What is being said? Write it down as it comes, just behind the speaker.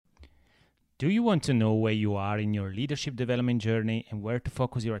Do you want to know where you are in your leadership development journey and where to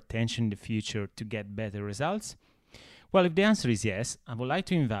focus your attention in the future to get better results? Well, if the answer is yes, I would like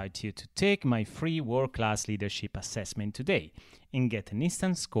to invite you to take my free world-class leadership assessment today and get an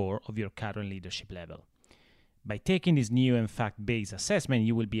instant score of your current leadership level. By taking this new and fact-based assessment,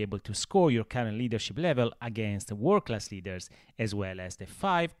 you will be able to score your current leadership level against the world-class leaders as well as the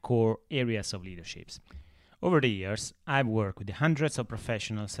 5 core areas of leaderships. Over the years, I've worked with hundreds of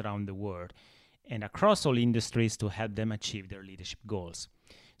professionals around the world and across all industries to help them achieve their leadership goals.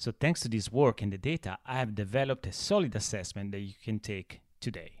 So thanks to this work and the data, I have developed a solid assessment that you can take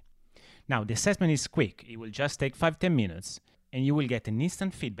today. Now, the assessment is quick. It will just take 5-10 minutes, and you will get an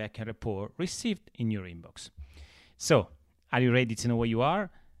instant feedback and report received in your inbox. So, are you ready to know where you are?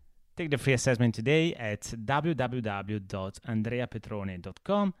 Take the free assessment today at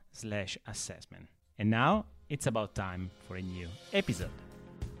www.andreapetrone.com/assessment. And now, it's about time for a new episode.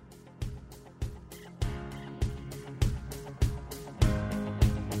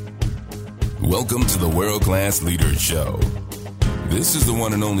 Welcome to the World Class Leaders Show. This is the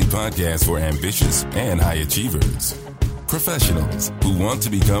one and only podcast for ambitious and high achievers, professionals who want to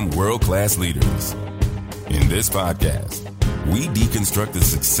become world-class leaders. In this podcast, we deconstruct the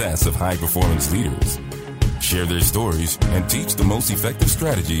success of high-performance leaders, share their stories, and teach the most effective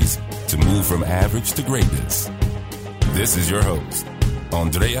strategies to move from average to greatness. This is your host,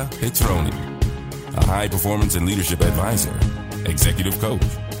 Andrea Petrone, a high-performance and leadership advisor, executive coach,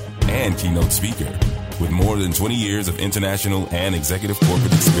 and keynote speaker with more than 20 years of international and executive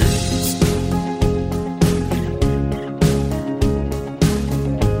corporate experience.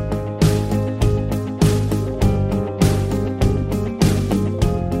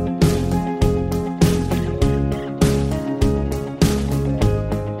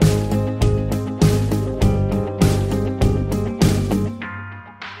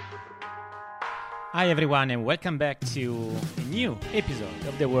 Hi everyone, and welcome back to a new episode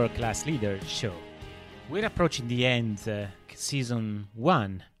of the World Class Leader Show. We're approaching the end, season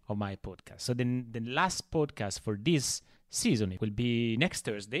 1 of my podcast. So the last podcast for this season will be next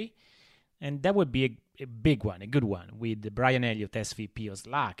Thursday, and that would be a big one, a good one, with Brian Elliott, SVP of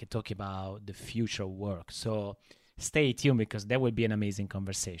Slack, talking about the future of work. So stay tuned because that will be an amazing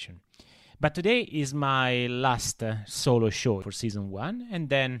conversation. But today is my last solo show for season 1, and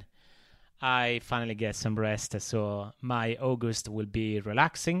then I finally get some rest, so my August will be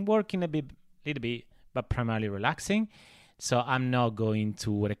relaxing, working a little bit, but primarily relaxing. So I'm not going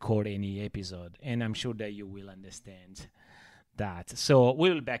to record any episode, and I'm sure that you will understand that. So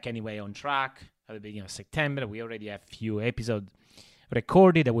we'll be back anyway on track at the beginning of September. We already have a few episodes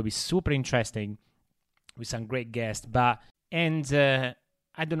recorded that will be super interesting with some great guests. I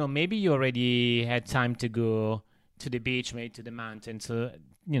don't know, maybe you already had time to go to the beach, maybe to the mountain, so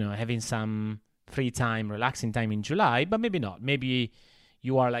having some free time, relaxing time in July, but maybe not. Maybe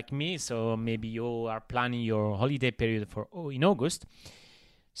you are like me, so maybe you are planning your holiday period in August.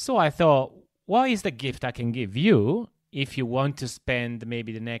 So I thought, what is the gift I can give you if you want to spend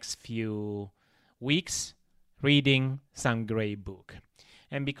maybe the next few weeks reading some great book?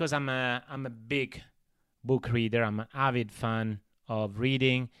 And because I'm a big book reader, I'm an avid fan of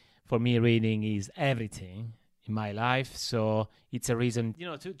reading. For me, reading is everything in my life, so it's a reason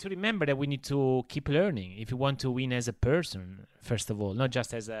to remember that we need to keep learning if you want to win as a person, first of all, not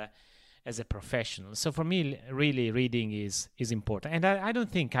just as a professional. So for me, really, reading is important, and I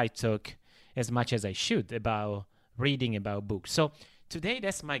don't think I talk as much as I should about reading about books. So today,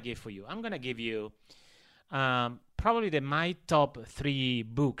 that's my gift for you. I'm gonna give you probably my top 3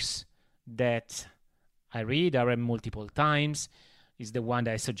 books that I read multiple times. Is the one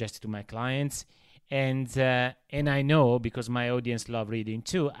that I suggested to my clients. And I know, because my audience love reading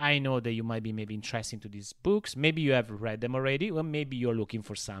too, I know that you might be maybe interested to these books. Maybe you have read them already, or maybe you're looking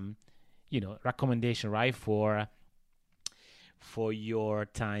for some, recommendation, right, for your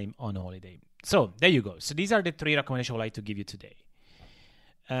time on holiday. So there you go. So these are the 3 recommendations I would like to give you today.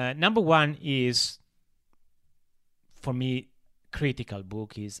 Number 1 is, for me, critical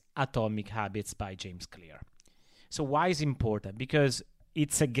book is Atomic Habits by James Clear. So why is it important? Because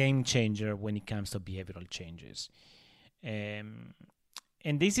it's a game changer when it comes to behavioral changes. And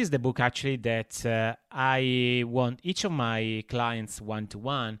this is the book actually that I want each of my clients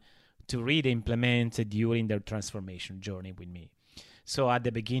one-to-one to read and implement during their transformation journey with me. So at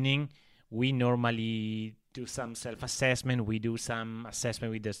the beginning, we normally do some self-assessment. We do some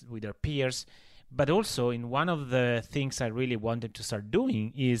assessment with their peers. But also, in one of the things I really wanted to start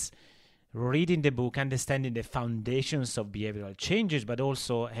doing is reading the book, understanding the foundations of behavioral changes, but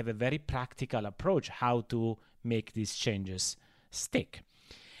also have a very practical approach how to make these changes stick.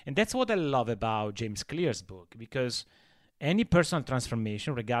 And that's what I love about James Clear's book, because any personal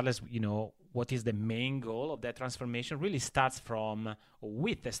transformation, regardless, what is the main goal of that transformation, really starts from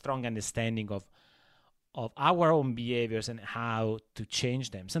with a strong understanding of our own behaviors and how to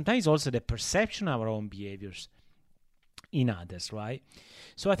change them. Sometimes also the perception of our own behaviors in others, right?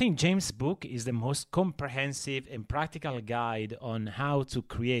 So I think James' book is the most comprehensive and practical guide on how to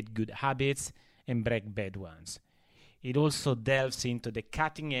create good habits and break bad ones. It also delves into the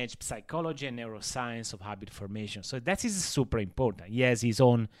cutting-edge psychology and neuroscience of habit formation. So that is super important. He has his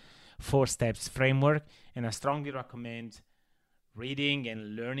own 4 steps framework, and I strongly recommend reading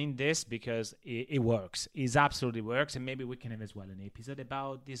and learning this because it works. It absolutely works, and maybe we can have as well an episode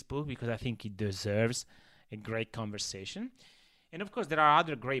about this book because I think it deserves a great conversation. And of course, there are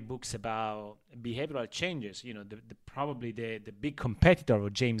other great books about behavioral changes. Probably the big competitor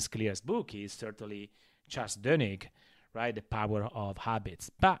of James Clear's book is certainly Charles Duhigg, right? The Power of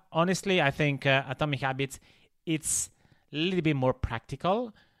Habits. But honestly, I think Atomic Habits, it's a little bit more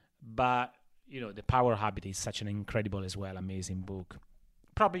practical, but The Power of Habit is such an incredible as well, amazing book.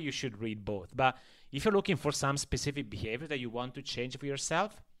 Probably you should read both. But if you're looking for some specific behavior that you want to change for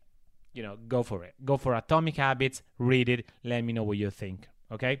yourself, go for it. Go for Atomic Habits, read it, let me know what you think,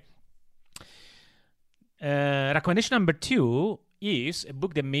 okay? Recommendation number 2 is a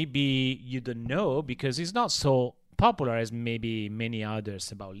book that maybe you don't know because it's not so popular as maybe many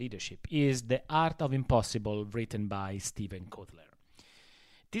others about leadership, is The Art of Impossible, written by Steven Kotler.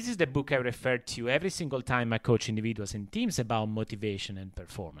 This is the book I refer to every single time I coach individuals and teams about motivation and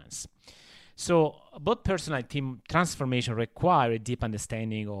performance. So both personal and team transformation require a deep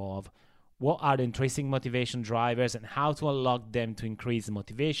understanding of what are the intrinsic motivation drivers and how to unlock them to increase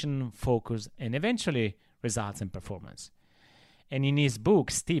motivation, focus, and eventually results in performance. And in his book,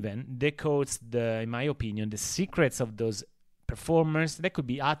 Steven decodes, in my opinion, the secrets of those performers. They could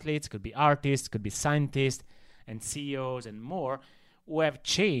be athletes, could be artists, could be scientists and CEOs and more, who have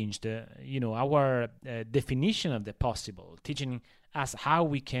changed our definition of the possible, teaching us how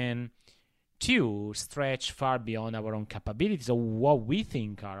we can to stretch far beyond our own capabilities or what we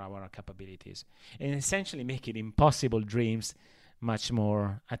think are our capabilities, and essentially make it impossible dreams much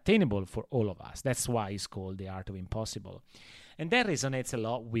more attainable for all of us. That's why it's called The Art of Impossible. And that resonates a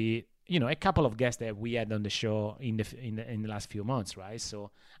lot with a couple of guests that we had on the show in the last few months, right?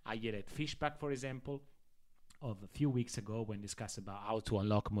 So I get at Fishback, for example, of a few weeks ago when discussed about how to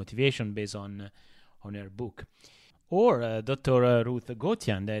unlock motivation based on her book. Or Dr. Ruth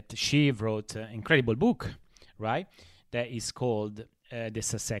Gotian, that she wrote an incredible book, right? That is called The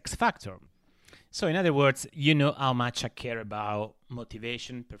Success Factor. So in other words, how much I care about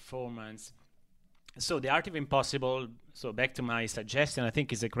motivation, performance. So The Art of Impossible, so back to my suggestion, I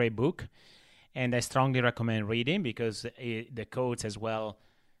think is a great book. And I strongly recommend reading because it decodes as well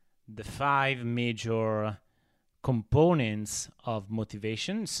the 5 major components of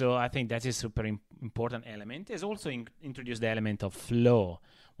motivation. So I think that is a super important element. It's also introduced the element of flow.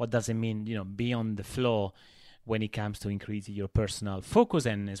 What does it mean, be on the flow when it comes to increasing your personal focus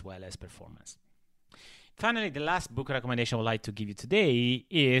and as well as performance. Finally, the last book recommendation I would like to give you today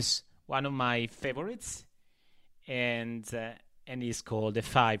is one of my favorites, and it's called The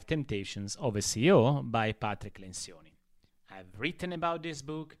 5 Temptations of a CEO by Patrick Lencioni. I've written about this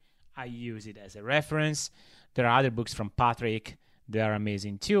book. I use it as a reference. There are other books from Patrick that are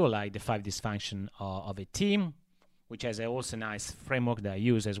amazing too, like The 5 Dysfunction of a Team, which has also a nice framework that I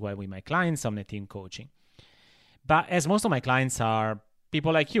use as well with my clients on the team coaching. But as most of my clients are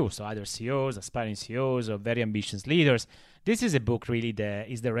people like you, so either CEOs, aspiring CEOs, or very ambitious leaders, this is a book really that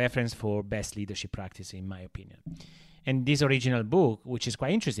is the reference for best leadership practice, in my opinion. And this original book, which is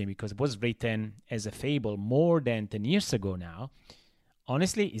quite interesting because it was written as a fable more than 10 years ago now,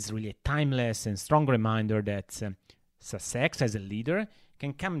 honestly, is really a timeless and strong reminder that success as a leader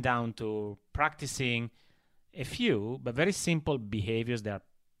can come down to practicing a few but very simple behaviors that are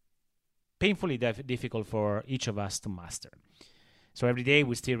painfully difficult for each of us to master. So every day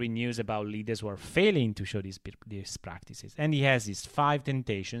we still read news about leaders who are failing to show these practices. And he has these 5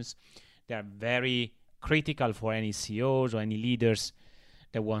 temptations that are very critical for any CEOs or any leaders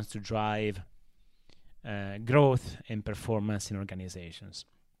that wants to drive growth and performance in organizations.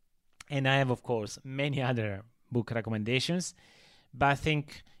 And I have, of course, many other book recommendations, but I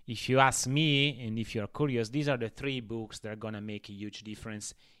think if you ask me and if you're curious, these are the 3 books that are going to make a huge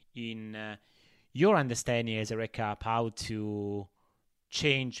difference in your understanding, as a recap, how to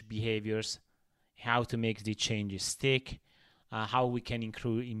change behaviors, how to make the changes stick, how we can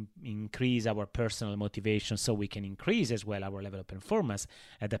increase our personal motivation so we can increase as well our level of performance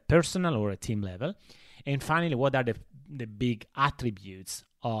at a personal or a team level. And finally, what are the big attributes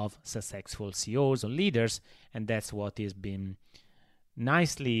of successful CEOs or leaders, and that's what is been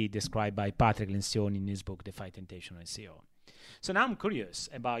nicely described by Patrick Lencioni in his book, The 5 Temptations of SEO. So now I'm curious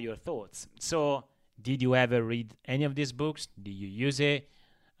about your thoughts. So did you ever read any of these books? Do you use it?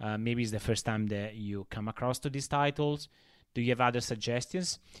 Maybe it's the first time that you come across to these titles. Do you have other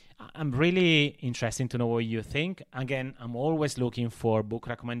suggestions? I'm really interested to know what you think. Again, I'm always looking for book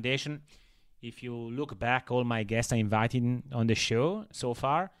recommendation. If you look back, all my guests I invited on the show so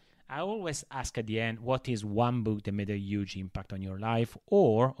far, I always ask at the end, what is one book that made a huge impact on your life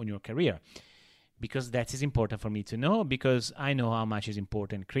or on your career? Because that is important for me to know, because I know how much is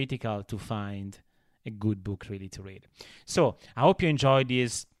important, critical to find a good book really to read. So I hope you enjoyed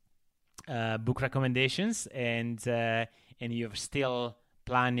these book recommendations, and you're still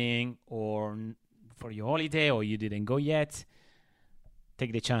planning or for your holiday, or you didn't go yet.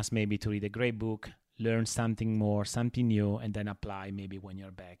 Take the chance maybe to read a great book, learn something more, something new, and then apply maybe when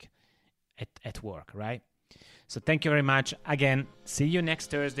you're back at work, right? So thank you very much. Again, see you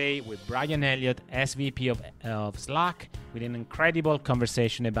next Thursday with Brian Elliott, SVP of Slack, with an incredible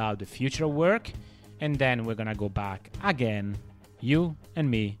conversation about the future of work. And then we're going to go back again, you and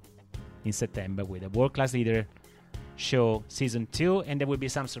me, in September with the World Class Leader Show Season 2. And there will be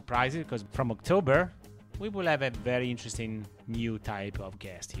some surprises, because from October, we will have a very interesting new type of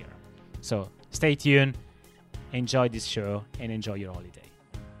guest here. So stay tuned, enjoy this show, and enjoy your holiday.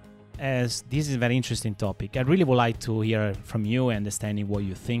 As this is a very interesting topic, I really would like to hear from you, understanding what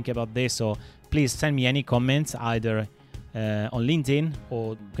you think about this. So please send me any comments, either on LinkedIn,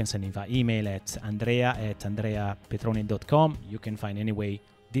 or you can send me via email at andrea@andreapetrone.com. You can find anyway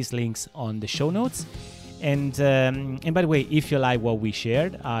these links on the show notes. And by the way, if you like what we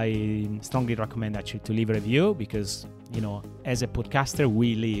shared, I strongly recommend actually to leave a review, because, you know, as a podcaster,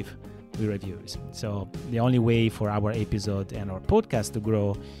 we live with reviews. So the only way for our episode and our podcast to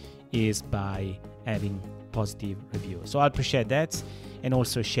grow is by having positive reviews. So I appreciate that, and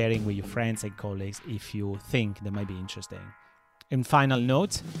also sharing with your friends and colleagues if you think they might be interesting. In final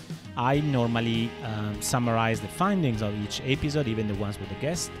note, I normally summarize the findings of each episode, even the ones with the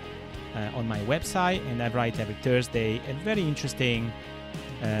guest, on my website, and I write every Thursday a very interesting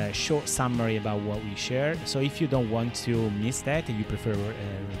short summary about what we shared. So if you don't want to miss that and you prefer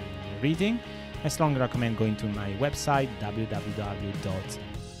reading, I strongly recommend going to my website,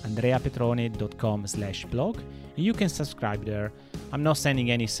 www.andreapetrone.com/blog. You can subscribe there. I'm not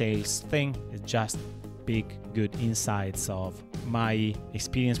sending any sales thing. It's just big, good insights of my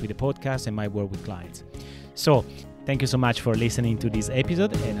experience with the podcast and my work with clients. So thank you so much for listening to this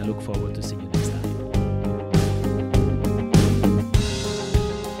episode, and I look forward to seeing you next time.